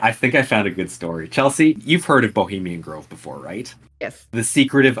I think I found a good story. Chelsea, you've heard of Bohemian Grove before, right? Yes. The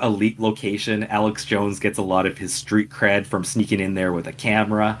secretive elite location. Alex Jones gets a lot of his street cred from sneaking in there with a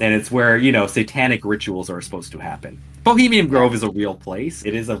camera. And it's where, satanic rituals are supposed to happen. Bohemian Yeah. Grove is a real place.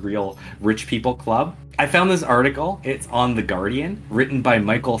 It is a real rich people club. I found this article. It's on The Guardian, written by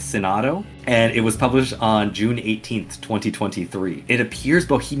Michael Sinato, and it was published on June 18th, 2023. It appears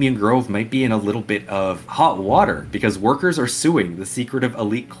Bohemian Grove might be in a little bit of hot water because workers are suing the secretive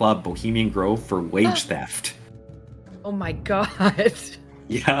elite club Bohemian Grove for wage theft. Oh my god.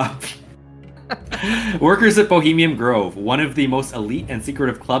 Yeah. Workers at Bohemian Grove, one of the most elite and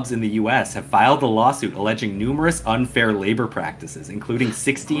secretive clubs in the US, have filed a lawsuit alleging numerous unfair labor practices, including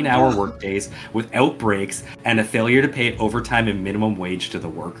 16-hour workdays without breaks and a failure to pay overtime and minimum wage to the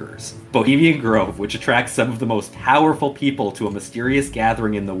workers. Bohemian Grove, which attracts some of the most powerful people to a mysterious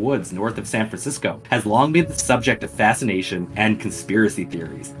gathering in the woods north of San Francisco, has long been the subject of fascination and conspiracy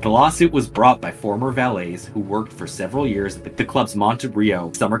theories. The lawsuit was brought by former valets who worked for several years at the club's Monte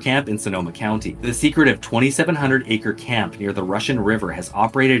Rio summer camp in Sonoma County. The secretive 2,700-acre camp near the Russian River has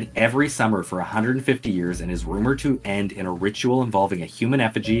operated every summer for 150 years and is rumored to end in a ritual involving a human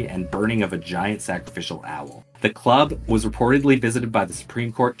effigy and burning of a giant sacrificial owl. The club was reportedly visited by the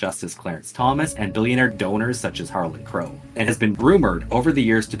Supreme Court Justice Clarence Thomas and billionaire donors such as Harlan Crow, and has been rumored over the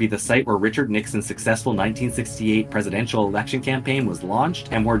years to be the site where Richard Nixon's successful 1968 presidential election campaign was launched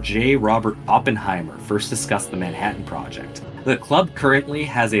and where J. Robert Oppenheimer first discussed the Manhattan Project. The club currently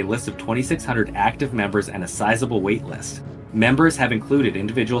has a list of 2,600 active members and a sizable wait list. Members have included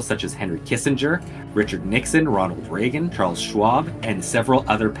individuals such as Henry Kissinger, Richard Nixon, Ronald Reagan, Charles Schwab, and several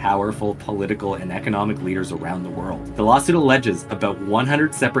other powerful political and economic leaders around the world. The lawsuit alleges about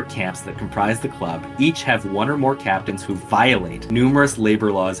 100 separate camps that comprise the club each have one or more captains who violate numerous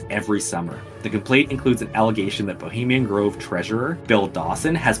labor laws every summer. The complaint includes an allegation that Bohemian Grove treasurer Bill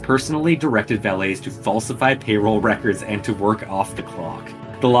Dawson has personally directed valets to falsify payroll records and to work off the clock.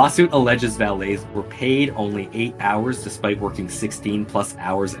 The lawsuit alleges valets were paid only 8 hours despite working 16 plus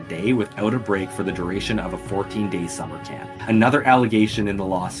hours a day without a break for the duration of a 14-day summer camp. Another allegation in the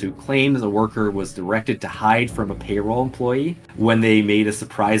lawsuit claims a worker was directed to hide from a payroll employee when they made a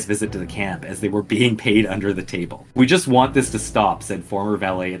surprise visit to the camp as they were being paid under the table. "We just want this to stop," said former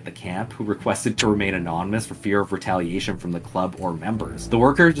valet at the camp, who requested to remain anonymous for fear of retaliation from the club or members. The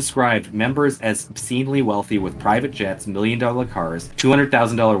worker described members as obscenely wealthy with private jets, million-dollar cars,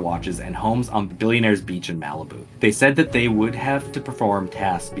 $200,000 watches, and homes on the billionaire's beach in Malibu. They said that they would have to perform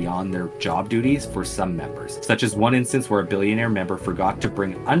tasks beyond their job duties for some members, such as one instance where a billionaire member forgot to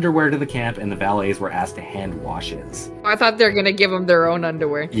bring underwear to the camp and the valets were asked to hand wash his. I thought they were going to give them their own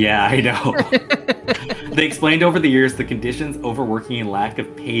underwear. Yeah, I know. They explained over the years the conditions, overworking and lack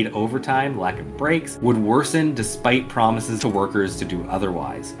of paid overtime, lack of breaks, would worsen despite promises to workers to do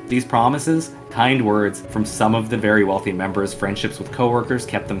otherwise. These promises, kind words from some of the very wealthy members, friendships with coworkers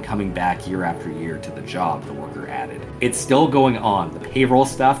kept them coming back year after year to the job, the worker added. It's still going on. The payroll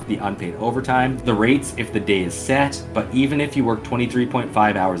stuff, the unpaid overtime, the rates if the day is set, but even if you work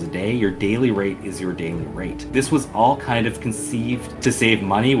 23.5 hours a day, your daily rate is your daily rate. This was all kind of conceived to save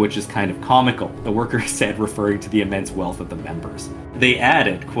money, which is kind of comical, the worker said, referring to the immense wealth of the members. They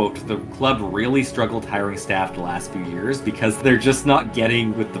added, quote, "The club really struggled hiring staff the last few years because they're just not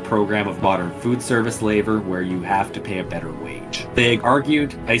getting with the program of modern food service labor where you have to pay a better wage." They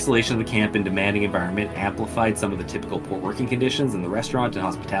argued isolation of the camp and demanding environment amplified some of the typical poor working conditions in the restaurant and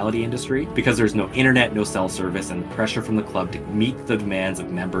hospitality industry because there's no internet, no cell service, and the pressure from the club to meet the demands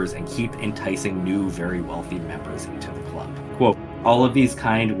of members and keep enticing new, very wealthy members into the club. Quote, "All of these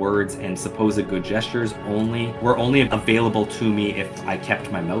kind words and supposed good gestures were only available to me if I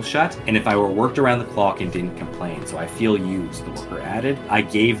kept my mouth shut and if I were worked around the clock and didn't complain, so I feel used," the worker added. "I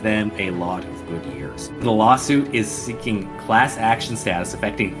gave them a lot of good years." The lawsuit is seeking class action status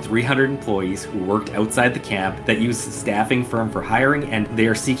affecting 300 employees who worked outside the camp that used a staffing firm for hiring, and they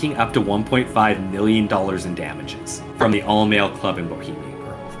are seeking up to $1.5 million in damages from the all-male club in Bohemian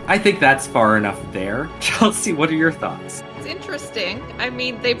Grove. I think that's far enough there. Chelsea, what are your thoughts? It's interesting. I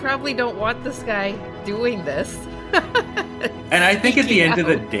mean, they probably don't want this guy doing this. And I think at the end of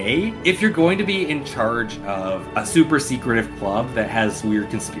the day, if you're going to be in charge of a super secretive club that has weird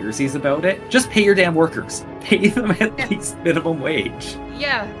conspiracies about it, just pay your damn workers. Pay them at least minimum wage.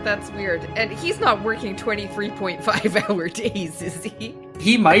 Yeah, that's weird. And he's not working 23.5-hour days, is he?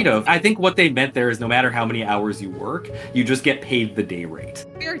 He might have. I think what they meant there is no matter how many hours you work, you just get paid the day rate.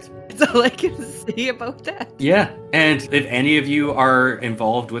 Weird. That's all I can say about that. Yeah. And if any of you are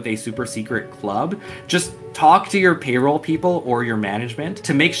involved with a super secret club, just talk to your payroll people or your management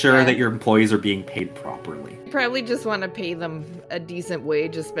to make sure that your employees are being paid properly. Probably just want to pay them a decent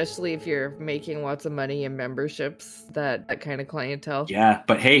wage, especially if you're making lots of money in memberships, that kind of clientele. Yeah,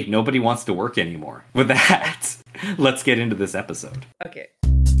 but hey, nobody wants to work anymore. With that, let's get into this episode. Okay.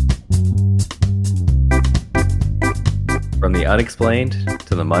 From the unexplained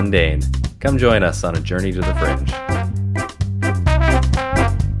to the mundane, come join us on a journey to the fringe.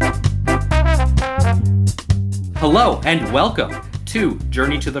 Hello and welcome to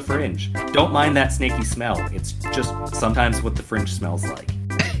Journey to the Fringe. Don't mind that snaky smell. It's just sometimes what the fringe smells like.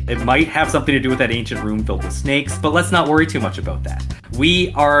 It might have something to do with that ancient room filled with snakes, but let's not worry too much about that.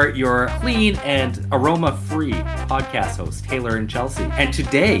 We are your clean and aroma-free podcast hosts, Taylor and Chelsea. And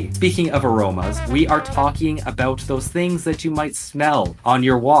today, speaking of aromas, we are talking about those things that you might smell on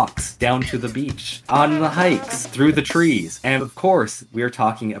your walks down to the beach, on the hikes, through the trees. And of course, we are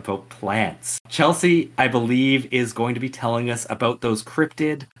talking about plants. Chelsea, I believe, is going to be telling us about those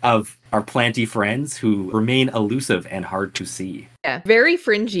cryptid of our planty friends who remain elusive and hard to see. Yeah, very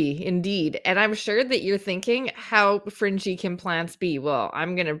fringy indeed. And I'm sure that you're thinking, how fringy can plants be? Well,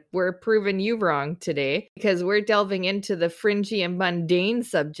 we're proving you wrong today, because we're delving into the fringy and mundane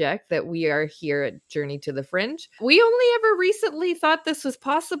subject that we are here at Journey to the Fringe. We only ever recently thought this was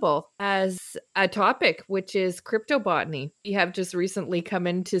possible as a topic, which is cryptobotany. We have just recently come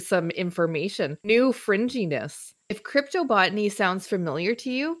into some information, new fringiness. If cryptobotany sounds familiar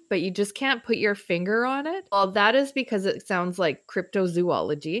to you, but you just can't put your finger on it, well, that is because it sounds like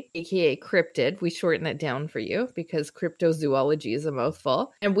cryptozoology, aka cryptid. We shorten it down for you because cryptozoology is a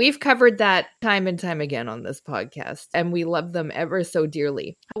mouthful. And we've covered that time and time again on this podcast, and we love them ever so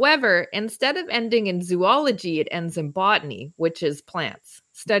dearly. However, instead of ending in zoology, it ends in botany, which is plants.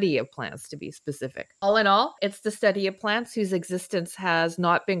 Study of plants, to be specific. All in all, it's the study of plants whose existence has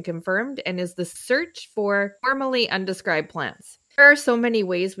not been confirmed and is the search for formerly undescribed plants. There are so many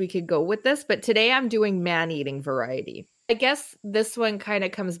ways we could go with this, but today I'm doing man-eating variety. I guess this one kind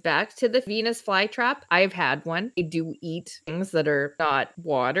of comes back to the Venus flytrap. I've had one. They do eat things that are not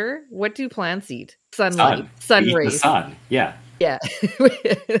water. What do plants eat? Sunlight. Sun rays. The sun, yeah. Yeah.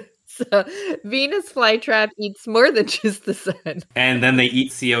 So Venus flytrap eats more than just the sun. And then they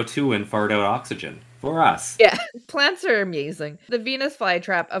eat CO2 and fart out oxygen for us. Yeah, plants are amazing. The Venus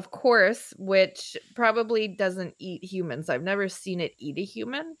flytrap, of course, which probably doesn't eat humans. I've never seen it eat a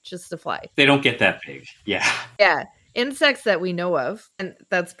human, just a fly. They don't get that big. Yeah. Yeah. Insects that we know of, and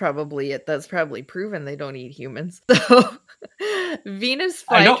that's probably it. That's probably proven they don't eat humans. So Venus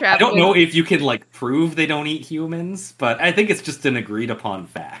flytrap. I don't know if you can prove they don't eat humans, but I think it's just an agreed upon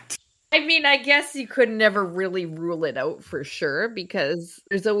fact. I mean, I guess you could never really rule it out for sure because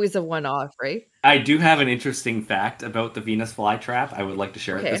there's always a one-off, right? I do have an interesting fact about the Venus flytrap I would like to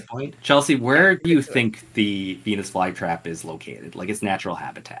share at this point. Chelsea, where do you think the Venus flytrap is located? Its natural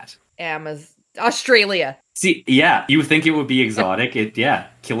habitat? Australia. See, yeah, you think it would be exotic.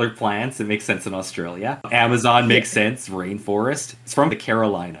 Killer plants. It makes sense in Australia. Amazon makes sense. Rainforest. It's from the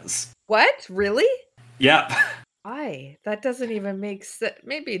Carolinas. What? Really? Yep. Why? That doesn't even make sense.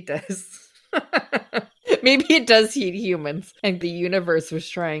 Maybe it does. Maybe it does eat humans, and the universe was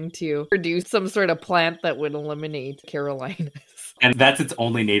trying to produce some sort of plant that would eliminate Carolinas. And that's its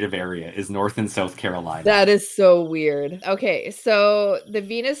only native area, is North and South Carolina. That is so weird. Okay, so the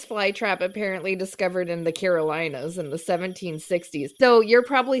Venus flytrap apparently discovered in the Carolinas in the 1760s. So you're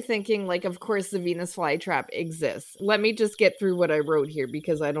probably thinking, of course the Venus flytrap exists. Let me just get through what I wrote here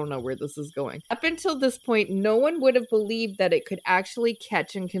because I don't know where this is going. Up until this point, no one would have believed that it could actually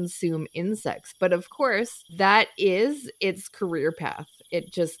catch and consume insects. But of course, that is its career path.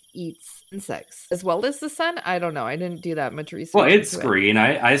 It just eats insects as well as the sun. I don't know. I didn't do that much research. Well, it's green.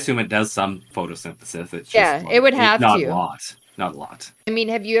 I assume it does some photosynthesis. It's just it would have not to. Not a lot. I mean,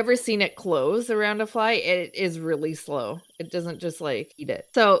 have you ever seen it close around a fly? It is really slow. It doesn't just eat it.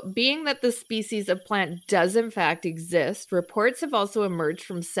 So being that the species of plant does in fact exist, reports have also emerged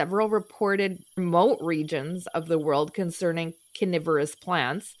from several reported remote regions of the world concerning carnivorous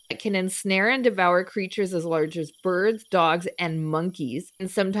plants that can ensnare and devour creatures as large as birds, dogs, and monkeys, and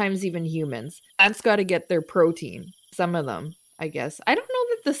sometimes even humans. Plants got to get their protein. Some of them, I guess. I don't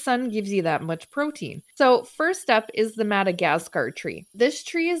know that the sun gives you that much protein. So first up is the Madagascar tree. This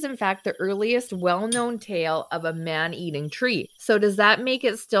tree is in fact the earliest well-known tale of a man-eating tree. So does that make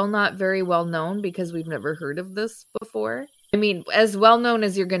it still not very well known because we've never heard of this before? I mean, as well known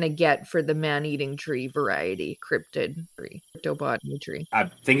as you're going to get for the man-eating tree variety, cryptid tree, cryptobotany tree. I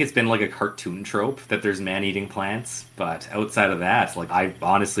think it's been a cartoon trope that there's man-eating plants, but outside of that, I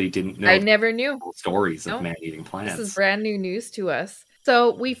honestly didn't know. I never knew stories of man-eating plants. This is brand new news to us.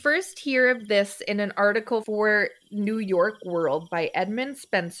 So we first hear of this in an article for New York World by Edmund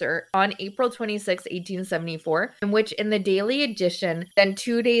Spencer on April 26, 1874, in which in the daily edition, then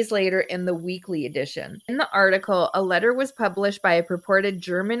 2 days later in the weekly edition. In the article, a letter was published by a purported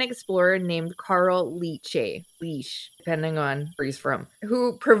German explorer named Karl Leach, depending on where he's from,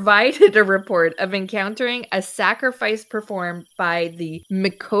 who provided a report of encountering a sacrifice performed by the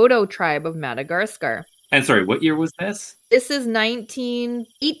Mikodo tribe of Madagascar. And sorry, what year was this? This is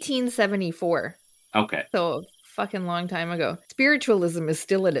 1874. Okay. So a fucking long time ago. Spiritualism is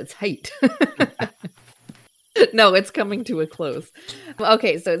still at its height. No, it's coming to a close.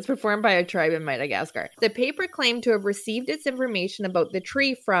 Okay, so it's performed by a tribe in Madagascar. The paper claimed to have received its information about the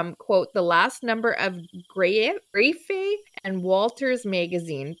tree from, quote, the last number of Greyfe and Walters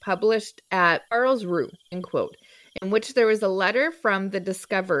magazine published at Karlsruhe, end quote, in which there was a letter from the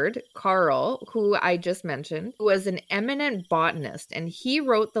discovered, Karl, who I just mentioned, who was an eminent botanist, and he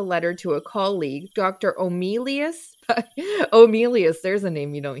wrote the letter to a colleague, Dr. Omelius, there's a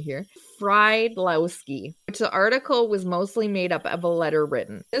name you don't hear, Friedlowski, which the article was mostly made up of a letter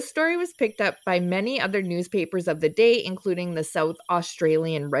written. This story was picked up by many other newspapers of the day, including the South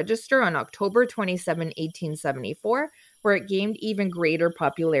Australian Register on October 27, 1874, where it gained even greater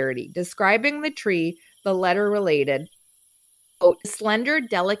popularity. Describing the tree, the letter related, quote, slender,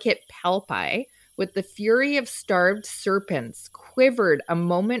 delicate palpi with the fury of starved serpents quivered a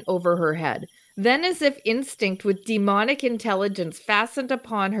moment over her head. Then, as if instinct with demonic intelligence fastened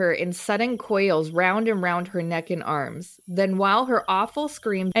upon her in sudden coils round and round her neck and arms. Then, while her awful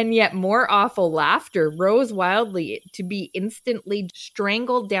screams and yet more awful laughter rose wildly to be instantly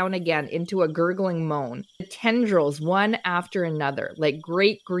strangled down again into a gurgling moan, the tendrils, one after another, like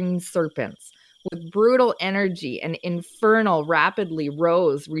great green serpents, with brutal energy and infernal rapidly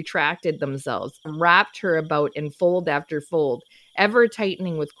rose, retracted themselves, and wrapped her about in fold after fold, ever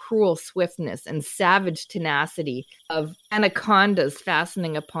tightening with cruel swiftness and savage tenacity of anacondas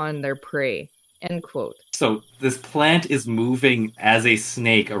fastening upon their prey. End quote. So this plant is moving as a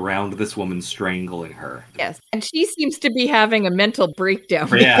snake around this woman, strangling her. Yes. And she seems to be having a mental breakdown.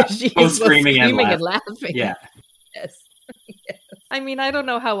 Yeah. Because she is screaming and laughing. Yeah. Yes. Yes. I mean, I don't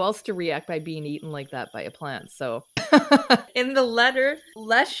know how else to react by being eaten like that by a plant. So in the letter,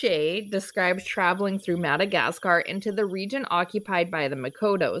 Lesche describes traveling through Madagascar into the region occupied by the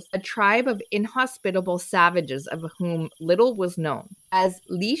Mikodos, a tribe of inhospitable savages of whom little was known. As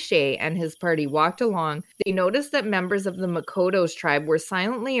Lesche and his party walked along, they noticed that members of the Mikodos tribe were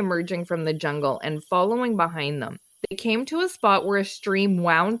silently emerging from the jungle and following behind them. They came to a spot where a stream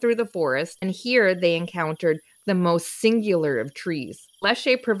wound through the forest, and here they encountered the most singular of trees.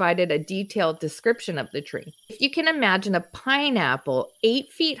 Lesche provided a detailed description of the tree. If you can imagine a pineapple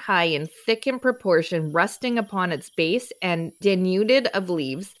 8 feet high and thick in proportion resting upon its base and denuded of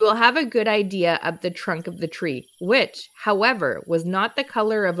leaves, you will have a good idea of the trunk of the tree, which, however, was not the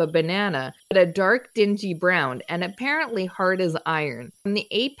color of a banana, but a dark dingy brown and apparently hard as iron. From the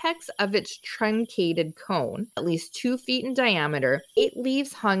apex of its truncated cone, at least 2 feet in diameter, 8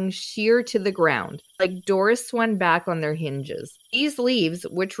 leaves hung sheer to the ground, like doors swung back on their hinges. These leaves,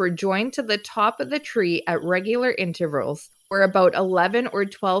 which were joined to the top of the tree at regular intervals, were about 11 or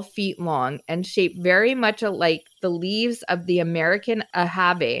 12 feet long and shaped very much alike the leaves of the American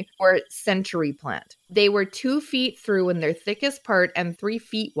ahave or century plant. They were 2 feet through in their thickest part and 3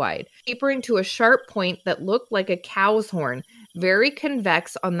 feet wide, tapering to a sharp point that looked like a cow's horn, very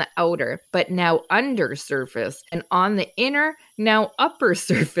convex on the outer, but now under surface, and on the inner, now upper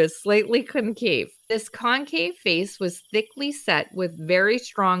surface, slightly concave. This concave face was thickly set with very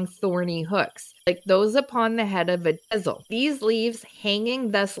strong thorny hooks, like those upon the head of a chisel. These leaves,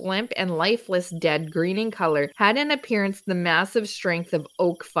 hanging thus limp and lifeless dead green in color, had in appearance the massive strength of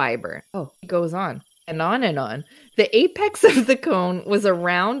oak fiber. Oh, it goes on. And on and on. The apex of the cone was a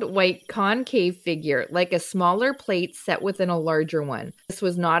round, white, concave figure, like a smaller plate set within a larger one. This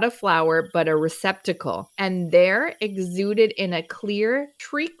was not a flower, but a receptacle, and there exuded in a clear,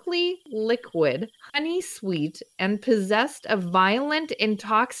 treacly liquid, honey sweet, and possessed of violent,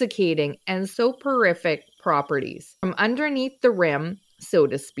 intoxicating, and soporific properties. From underneath the rim, so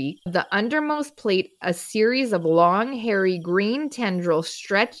to speak, the undermost plate, a series of long, hairy green tendrils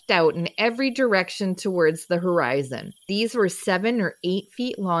stretched out in every direction towards the horizon. These were 7 or 8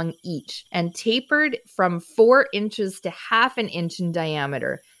 feet long each, and tapered from 4 inches to half an inch in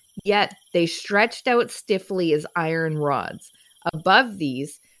diameter. Yet they stretched out stiffly as iron rods. Above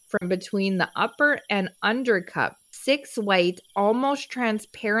these, from between the upper and under cup, 6 white, almost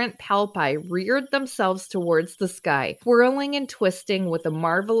transparent palpi reared themselves towards the sky, whirling and twisting with a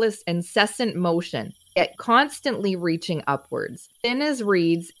marvelous incessant motion. yet constantly reaching upwards. Thin as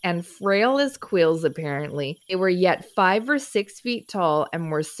reeds and frail as quills, apparently, they were yet 5 or 6 feet tall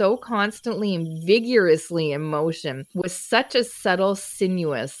and were so constantly and vigorously in motion, with such a subtle,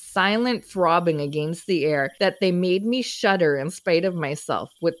 sinuous, silent throbbing against the air, that they made me shudder in spite of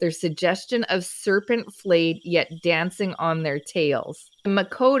myself, with their suggestion of serpent flayed yet dancing on their tails. The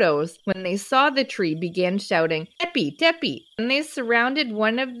Makotos, when they saw the tree, began shouting, "Tepi, Tepi!" And they surrounded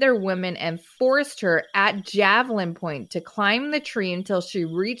one of their women and forced her at javelin point to climb the tree until she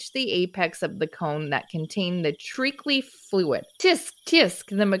reached the apex of the cone that contained the treacly fluid. "Tisk,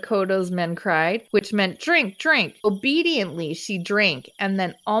 tisk," the Makoto's men cried, which meant drink, drink. Obediently, she drank, and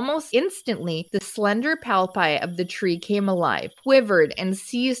then almost instantly, the slender palpi of the tree came alive, quivered, and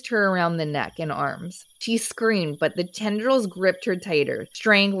seized her around the neck and arms. She screamed, but the tendrils gripped her tighter,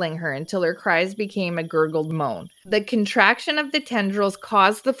 strangling her until her cries became a gurgled moan. The contraction of the tendrils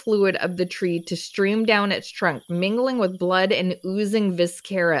caused the fluid of the tree to stream down its trunk, mingling with blood and oozing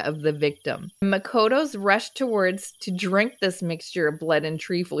viscera of the victim. The Makotos rushed towards to drink this mixture of blood and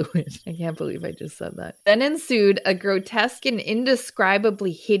tree fluid. I can't believe I just said that. Then ensued a grotesque and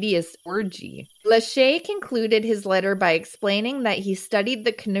indescribably hideous orgy. Lachey concluded his letter by explaining that he studied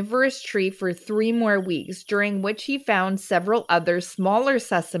the carnivorous tree for 3 more weeks, during which he found several other smaller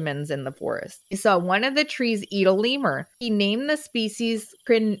specimens in the forest. He saw one of the trees eat a lemur. He named the species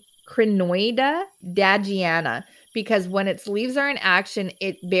Crinoida dagiana because when its leaves are in action,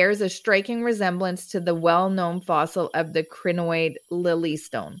 it bears a striking resemblance to the well-known fossil of the crinoid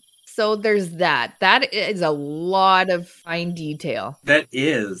lilystone. So there's that. That is a lot of fine detail. That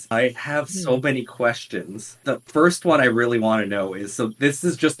is. I have so many questions. The first one I really want to know is, so this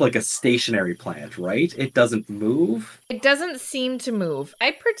is just like a stationary plant, right? It doesn't move? It doesn't seem to move.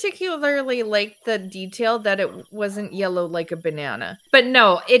 I particularly like the detail that it wasn't yellow like a banana. But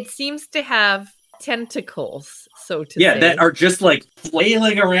no, it seems to have tentacles, so to say. Yeah, that are just like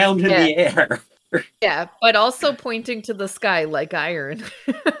flailing around in the air. Yeah, but also pointing to the sky like iron.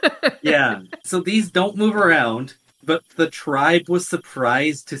 Yeah, so these don't move around, but the tribe was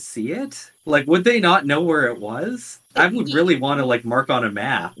surprised to see it? Like, would they not know where it was? I would really want to, like, mark on a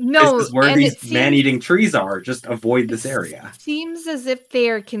map. No, this is where these man-eating trees are. Just avoid this area. Seems as if they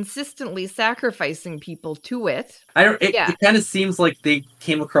are consistently sacrificing people to it. It kind of seems like they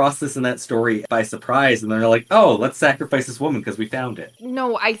came across this in that story by surprise, and they're like, "Oh, let's sacrifice this woman because we found it."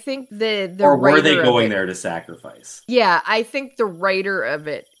 No, I think the or were writer they going there to sacrifice? Yeah, I think the writer of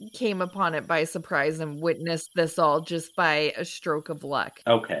it came upon it by surprise and witnessed this all just by a stroke of luck.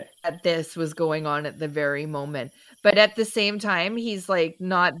 Okay. That this was going on at the very moment. But at the same time, he's like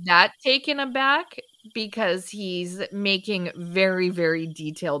not that taken aback because he's making very, very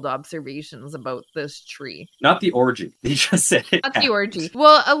detailed observations about this tree. Not the orgy. He just said it. Not the orgy.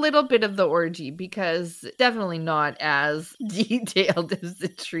 Well, a little bit of the orgy because definitely not as detailed as the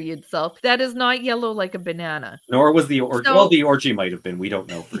tree itself. That is not yellow like a banana. Nor was the orgy. Well, the orgy might have been. We don't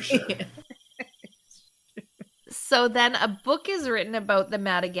know for sure. So then a book is written about the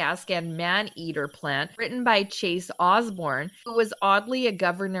Madagascar man-eater plant, written by Chase Osborne, who was oddly a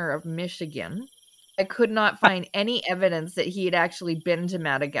governor of Michigan. I could not find any evidence that he had actually been to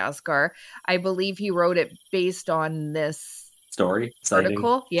Madagascar. I believe he wrote it based on this story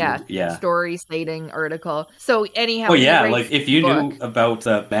article. Yeah. Story citing article. So anyhow. Oh yeah, like if you knew about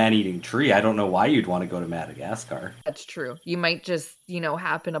a man-eating tree, I don't know why you'd want to go to Madagascar. That's true. You might just,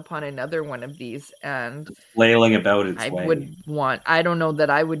 happen upon another one of these and flailing about its way. I don't know that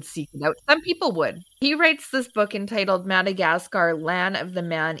I would seek it out. Some people would. He writes this book entitled Madagascar, Land of the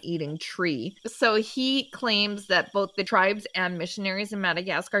Man-Eating Tree. So he claims that both the tribes and missionaries in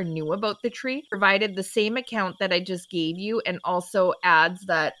Madagascar knew about the tree, provided the same account that I just gave you, and also adds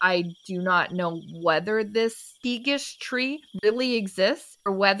that I do not know whether this Teagish tree really exists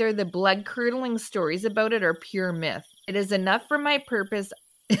or whether the blood-curdling stories about it are pure myth. It is enough for my purpose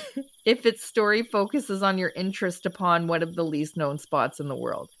if its story focuses on your interest upon one of the least known spots in the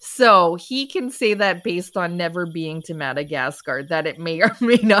world. So he can say that based on never being to Madagascar, that it may or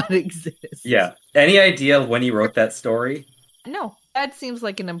may not exist. Yeah. Any idea when he wrote that story? No. That seems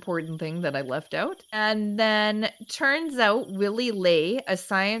like an important thing that I left out. And then turns out Willie Lay, a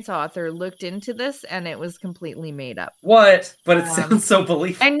science author, looked into this and it was completely made up. What? But it sounds so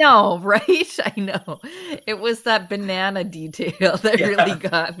believable. I know, right? I know. It was that banana detail that really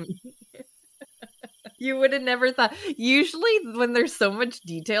got me. You would have never thought. Usually when there's so much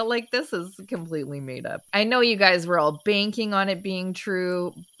detail like this, it's completely made up. I know you guys were all banking on it being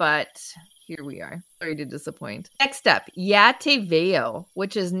true, but here we are. Sorry to disappoint. Next up, Yateveo,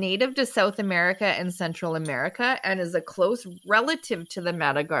 which is native to South America and Central America and is a close relative to the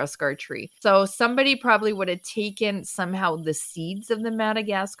Madagascar tree. So somebody probably would have taken somehow the seeds of the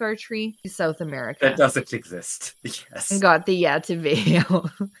Madagascar tree to South America. That doesn't exist. Yes. And got the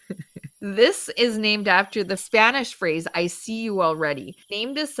Yateveo. This is named after the Spanish phrase, I see you already,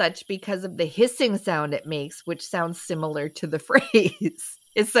 named as such because of the hissing sound it makes, which sounds similar to the phrase.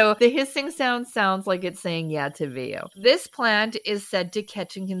 So the hissing sound sounds like it's saying Yateveo. This plant is said to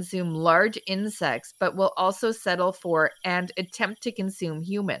catch and consume large insects, but will also settle for and attempt to consume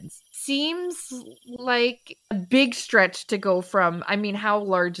humans. Seems like a big stretch to go from, I mean, how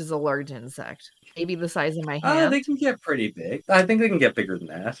large is a large insect? Maybe the size of my hand? They can get pretty big. I think they can get bigger than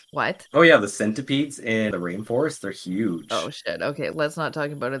that. What? Oh yeah, the centipedes in the rainforest, they're huge. Oh shit, okay, let's not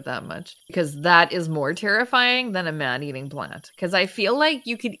talk about it that much. Because that is more terrifying than a man-eating plant. Because I feel like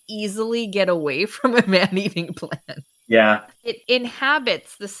you could easily get away from a man-eating plant. Yeah. It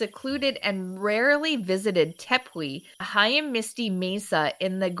inhabits the secluded and rarely visited Tepuy, a high and misty mesa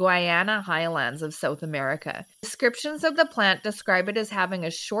in the Guiana highlands of South America. Descriptions of the plant describe it as having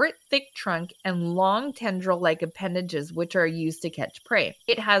a short, thick trunk and long tendril-like appendages which are used to catch prey.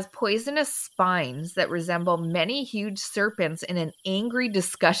 It has poisonous spines that resemble many huge serpents in an angry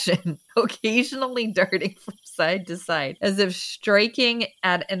discussion, occasionally darting from side to side, as if striking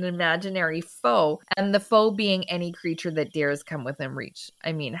at an imaginary foe, and the foe being any creature that dares come within reach.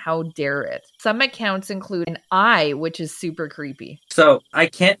 I mean, how dare it? Some accounts include an eye, which is super creepy. So, I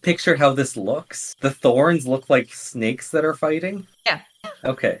can't picture how this looks. The thorns look like snakes that are fighting? Yeah.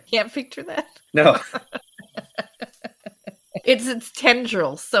 Okay. Can't picture that? No. It's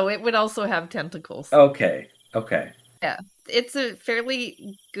tendrils, so it would also have tentacles. Okay. Yeah. It's a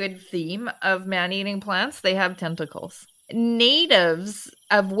fairly good theme of man-eating plants. They have tentacles. Natives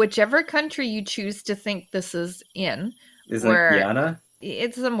of whichever country you choose to think this is in. Is it Guyana?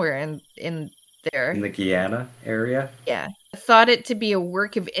 It's somewhere in there. In the Guyana area? Yeah. Thought it to be a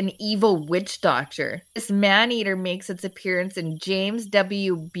work of an evil witch doctor. This man-eater makes its appearance in James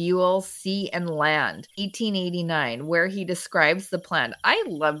W. Buell, Sea and Land, 1889, where he describes the plant. I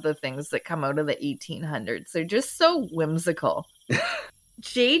love the things that come out of the 1800s. They're just so whimsical.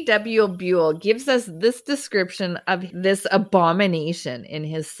 J.W. Buell gives us this description of this abomination in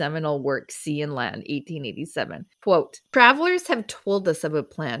his seminal work, Sea and Land, 1887. Quote, travelers have told us of a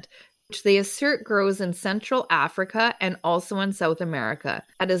plant which they assert grows in Central Africa and also in South America,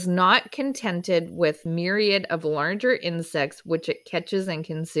 that is not contented with myriad of larger insects which it catches and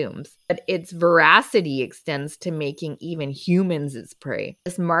consumes, but its voracity extends to making even humans its prey.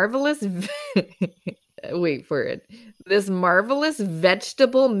 This marvelous... Wait for it. This marvelous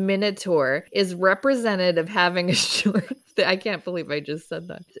vegetable minotaur is represented of having a short... I can't believe I just said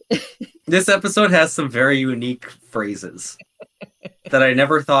that. This episode has some very unique phrases that I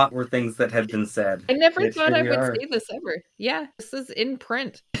never thought were things that had been said. I never thought I would say this ever. Yeah, this is in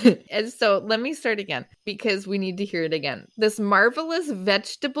print. And so let me start again because we need to hear it again. This marvelous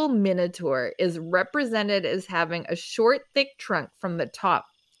vegetable minotaur is represented as having a short, thick trunk from the top,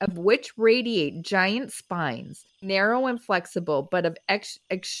 of which radiate giant spines, narrow and flexible, but of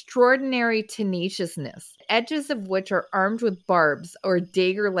extraordinary tenaciousness, edges of which are armed with barbs or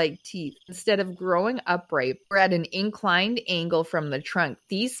dagger-like teeth. Instead of growing upright or at an inclined angle from the trunk,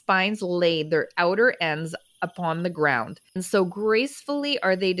 these spines lay their outer ends upon the ground, and so gracefully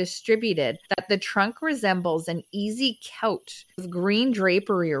are they distributed that the trunk resembles an easy couch with green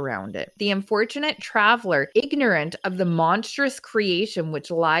drapery around it. The unfortunate traveler, ignorant of the monstrous creation which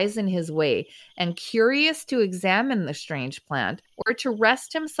lies in his way, and curious to examine the strange plant, or to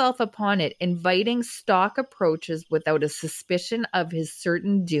rest himself upon it, inviting stock approaches without a suspicion of his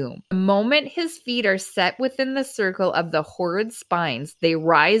certain doom. The moment his feet are set within the circle of the horrid spines, they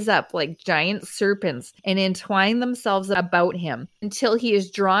rise up like giant serpents and entwine themselves about him until he is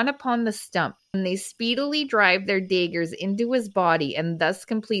drawn upon the stump, and they speedily drive their daggers into his body and thus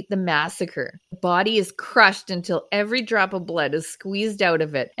complete the massacre. The body is crushed until every drop of blood is squeezed out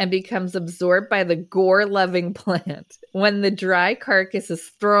of it and becomes absorbed by the gore-loving plant. When the dry carcass is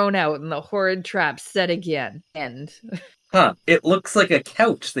thrown out and the horrid trap set again. End. Huh. It looks like a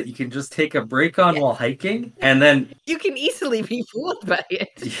couch that you can just take a break on while hiking, and then... You can easily be fooled by it.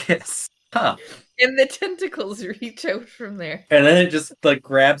 Yes. Huh. And the tentacles reach out from there. And then it just, like,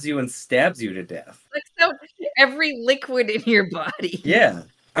 grabs you and stabs you to death. Sucks out every liquid in your body. Yeah.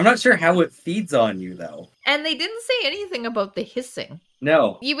 I'm not sure how it feeds on you, though. And they didn't say anything about the hissing.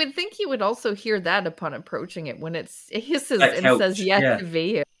 No. You would think you would also hear that upon approaching it when it hisses That and couch, says, yes,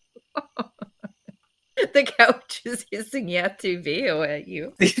 yeah. The couch is hissing Yatuveo at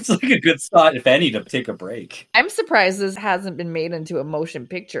you. It's like a good spot, if any, to take a break. I'm surprised this hasn't been made into a motion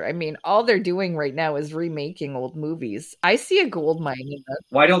picture. I mean, all they're doing right now is remaking old movies. I see a gold mine in this.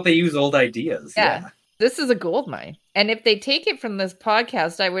 Why don't they use old ideas? Yeah. This is a gold mine. And if they take it from this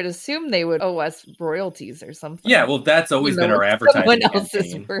podcast, I would assume they would owe us royalties or something. Yeah, well, that's always been our advertising Someone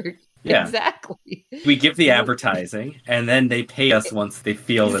else's campaign. work. Yeah. Exactly. We give the advertising, and then they pay us once they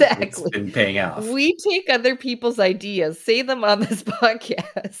feel that it's been paying off. We take other people's ideas, say them on this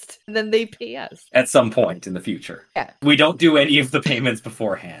podcast, and then they pay us. At some point in the future. Yeah. We don't do any of the payments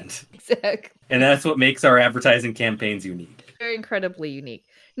beforehand. Exactly. And that's what makes our advertising campaigns unique. They're incredibly unique.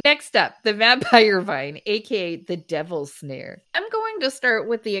 Next up, the vampire vine, aka the devil's snare. I'm going to start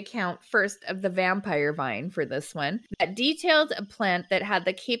with the account first of the vampire vine for this one that detailed a plant that had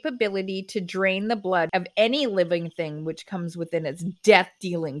the capability to drain the blood of any living thing which comes within its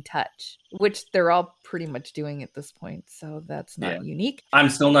death-dealing touch, which they're all pretty much doing at this point, so that's not unique. I'm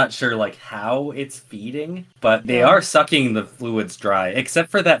still not sure how it's feeding, but they are sucking the fluids dry,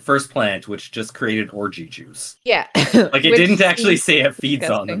 except for that first plant, which just created orgy juice. Yeah. It didn't actually say it feeds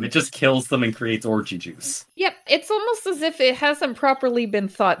on them. It just kills them and creates orgy juice. Yep. It's almost as if it hasn't properly been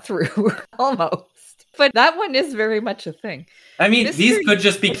thought through. Almost. But that one is very much a thing. I mean, these could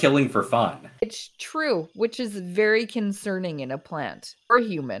just be killing for fun. It's true, which is very concerning in a plant or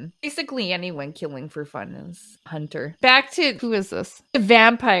human. Basically, anyone killing for fun is a hunter. Back to, who is this? The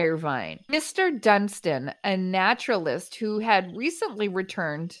vampire vine. Mr. Dunstan, a naturalist who had recently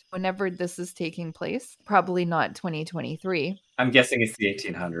returned, whenever this is taking place, probably not 2023. I'm guessing it's the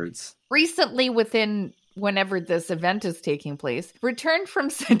 1800s. Recently, within whenever this event is taking place, returned from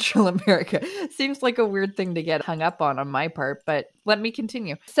Central America. Seems like a weird thing to get hung up on my part, but let me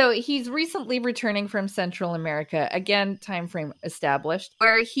continue. So he's recently returning from Central America, again, time frame established,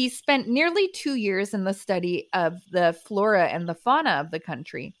 where he spent nearly 2 years in the study of the flora and the fauna of the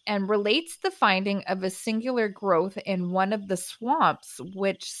country, and relates the finding of a singular growth in one of the swamps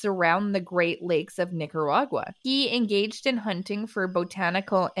which surround the Great Lakes of Nicaragua. He engaged in hunting for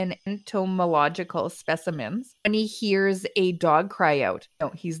botanical and entomological specimens when he hears a dog cry out. No,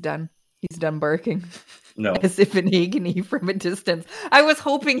 he's done. He's done barking. No. As if in agony from a distance. I was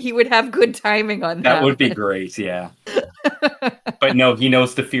hoping he would have good timing on that. That would be great, yeah. But no, he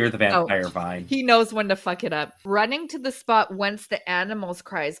knows to fear the vampire vine. He knows when to fuck it up. Running to the spot whence the animal's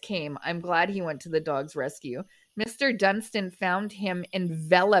cries came, I'm glad he went to the dog's rescue. Mr. Dunstan found him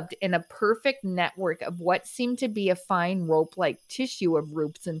enveloped in a perfect network of what seemed to be a fine rope-like tissue of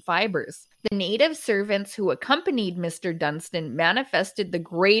roots and fibers. The native servants who accompanied Mr. Dunstan manifested the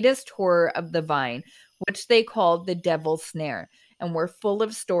greatest horror of the vine, which they called the devil's snare, and were full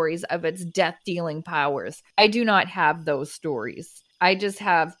of stories of its death-dealing powers. I do not have those stories. I just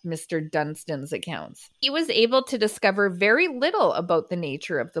have Mr. Dunstan's accounts. He was able to discover very little about the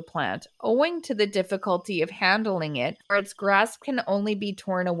nature of the plant, owing to the difficulty of handling it, for its grasp can only be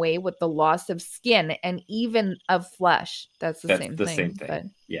torn away with the loss of skin and even of flesh. That's the same thing. But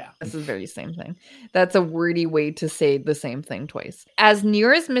yeah. This is the very same thing. That's a wordy way to say the same thing twice. As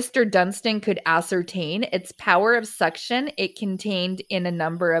near as Mr. Dunstan could ascertain, its power of suction, it contained in a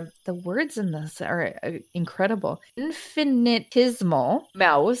number of, the words in this are incredible, infinitesimal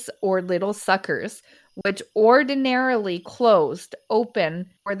mouths or little suckers, which ordinarily closed open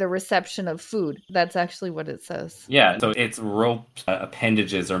for the reception of food. That's actually what it says. Yeah, so its rope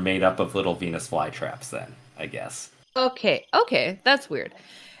appendages are made up of little Venus flytraps then, I guess. Okay, that's weird.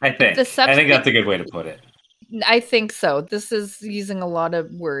 I think that's a good way to put it. I think so. This is using a lot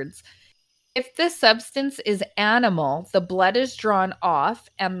of words. If the substance is animal, the blood is drawn off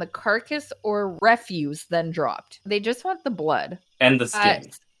and the carcass or refuse then dropped. They just want the blood. And the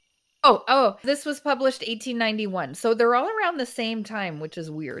skin. This was published 1891. So they're all around the same time, which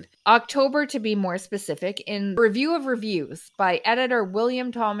is weird. October, to be more specific, in Review of Reviews by editor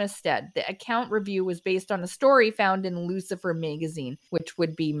William Thomas Stead. The account review was based on a story found in Lucifer magazine, which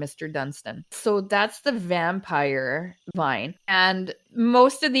would be Mr. Dunstan. So that's the vampire vine. And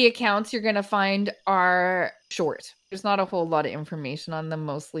most of the accounts you're going to find are short. There's not a whole lot of information on them,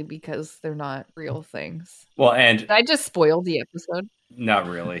 mostly because they're not real things. Well, and did I just spoiled the episode? Not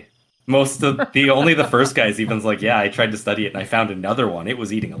really. Only the first guy's even's like, yeah, I tried to study it and I found another one. It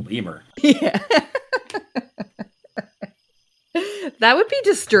was eating a lemur. Yeah. That would be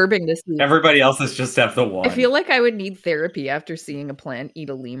disturbing to see. Everybody else is just have the one. I feel like I would need therapy after seeing a plant eat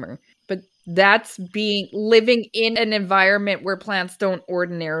a lemur. But that's living in an environment where plants don't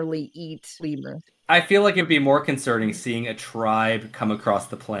ordinarily eat lemurs. I feel like it'd be more concerning seeing a tribe come across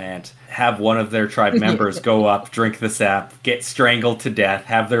the plant, have one of their tribe members go up, drink the sap, get strangled to death,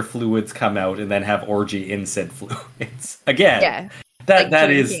 have their fluids come out, and then have orgy in said fluids. Again,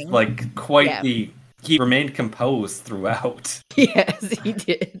 that is like quite the... He remained composed throughout. Yes, he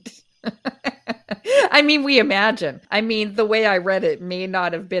did. I mean, we imagine. I mean, the way I read it may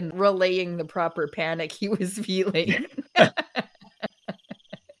not have been relaying the proper panic he was feeling.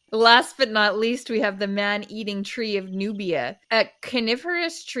 Last but not least, we have the man-eating tree of Nubia, a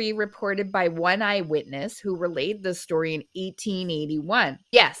carnivorous tree reported by one eyewitness who relayed the story in 1881.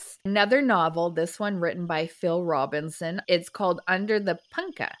 Yes, another novel, this one written by Phil Robinson. It's called Under the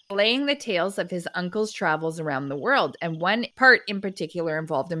Punka, laying the tales of his uncle's travels around the world. And one part in particular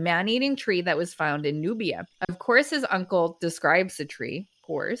involved a man-eating tree that was found in Nubia. Of course, his uncle describes the tree.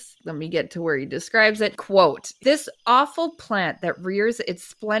 Course. Let me get to where he describes it. Quote, "This awful plant that rears its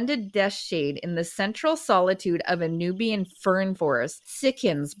splendid death shade in the central solitude of a Nubian fern forest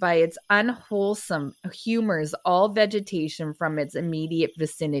sickens by its unwholesome humors all vegetation from its immediate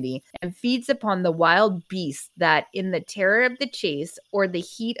vicinity and feeds upon the wild beasts that, in the terror of the chase or the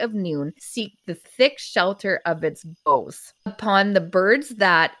heat of noon, seek the thick shelter of its boughs. Upon the birds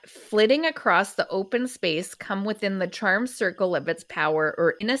that, flitting across the open space, come within the charmed circle of its power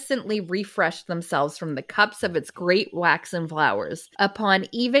or innocently refresh themselves from the cups of its great waxen flowers. Upon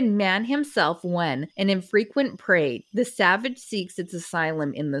even man himself when, an infrequent prey, the savage seeks its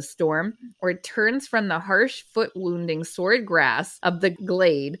asylum in the storm, or turns from the harsh foot-wounding sword grass of the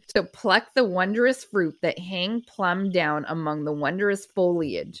glade to pluck the wondrous fruit that hang plumb down among the wondrous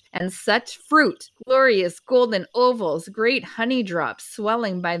foliage. And such fruit, glorious golden ovals, great honey drops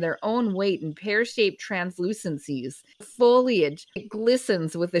swelling by their own weight in pear-shaped translucencies. Foliage, it glistens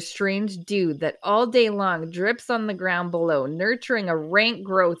with a strange dew that all day long drips on the ground below, nurturing a rank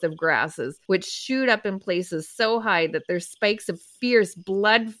growth of grasses, which shoot up in places so high that their spikes of fierce,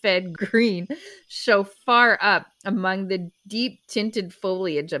 blood-fed green show far up among the deep-tinted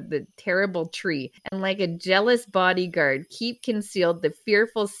foliage of the terrible tree, and like a jealous bodyguard keep concealed the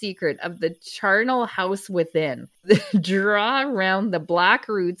fearful secret of the charnel house within. Draw round the black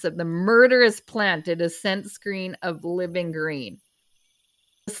roots of the murderous plant a descent screen of living green."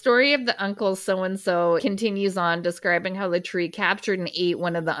 The story of the uncle so-and-so continues on, describing how the tree captured and ate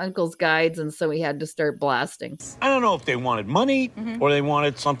one of the uncle's guides, and so he had to start blasting. I don't know if they wanted money or they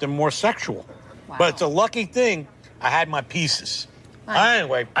wanted something more sexual. Wow. But it's a lucky thing I had my pieces.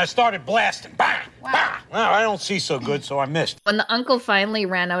 Anyway, I started blasting. Bang! Wow. Bang! Well, I don't see so good, so I missed. When the uncle finally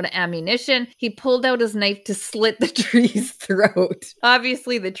ran out of ammunition, he pulled out his knife to slit the tree's throat.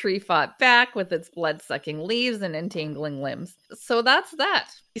 Obviously, the tree fought back with its blood-sucking leaves and entangling limbs. So that's that.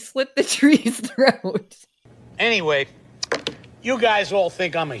 He slit the tree's throat. Anyway, you guys all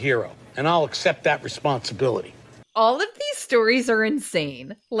think I'm a hero, and I'll accept that responsibility. All of these stories are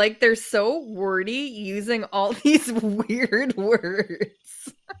insane. Like, they're so wordy, using all these weird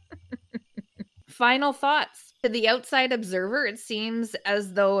words. Final thoughts. To the outside observer, it seems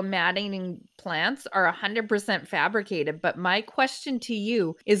as though man-eating plants are 100% fabricated, but my question to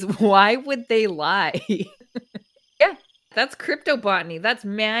you is, why would they lie? Yeah, that's cryptobotany. That's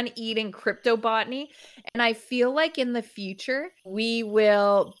man-eating cryptobotany. And I feel like in the future, we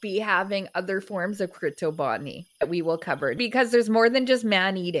will be having other forms of cryptobotany that we will cover, because there's more than just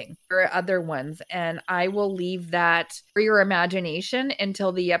man-eating. There are other ones. And I will leave that for your imagination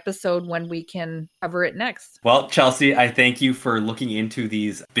until the episode when we can cover it next. Well, Chelsea, I thank you for looking into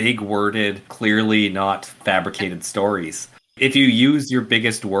these big-worded, clearly not fabricated stories. If you use your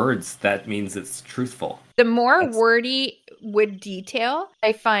biggest words, that means it's truthful. The more wordy with detail,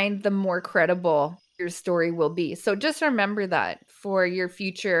 I find the more credible your story will be. So just remember that for your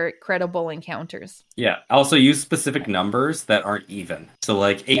future credible encounters. Yeah. Also use specific numbers that aren't even. So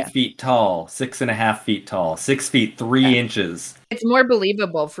like 8 feet tall, 6.5 feet tall, 6 feet 3 inches. It's more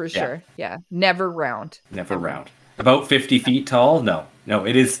believable for sure. Yeah. Never round. Never round. About 50 feet tall? No,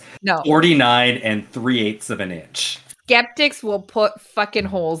 it is 49 3/8 of an inch. Skeptics will put fucking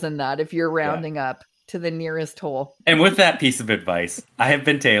holes in that if you're rounding up to the nearest hole. And with that piece of advice, I have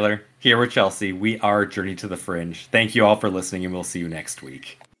been Taylor, here with Chelsea. We are Journey to the Fringe. Thank you all for listening, and we'll see you next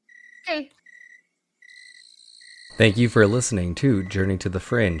week. Okay. Thank you for listening to Journey to the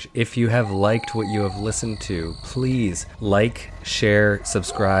Fringe. If you have liked what you have listened to, please like, share,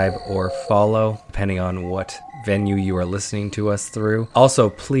 subscribe, or follow, depending on what venue you are listening to us through. Also,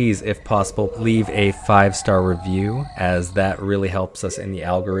 please, if possible, leave a 5-star review, as that really helps us in the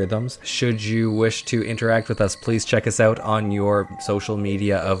algorithms. Should you wish to interact with us, please check us out on your social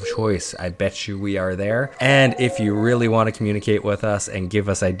media of choice. I bet you we are there. And if you really want to communicate with us and give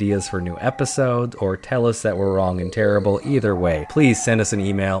us ideas for new episodes or tell us that we're wrong and terrible, either way, please send us an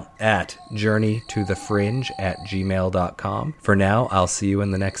email at journeytothefringe@gmail.com. For now, I'll see you in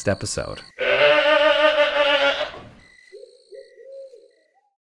the next episode.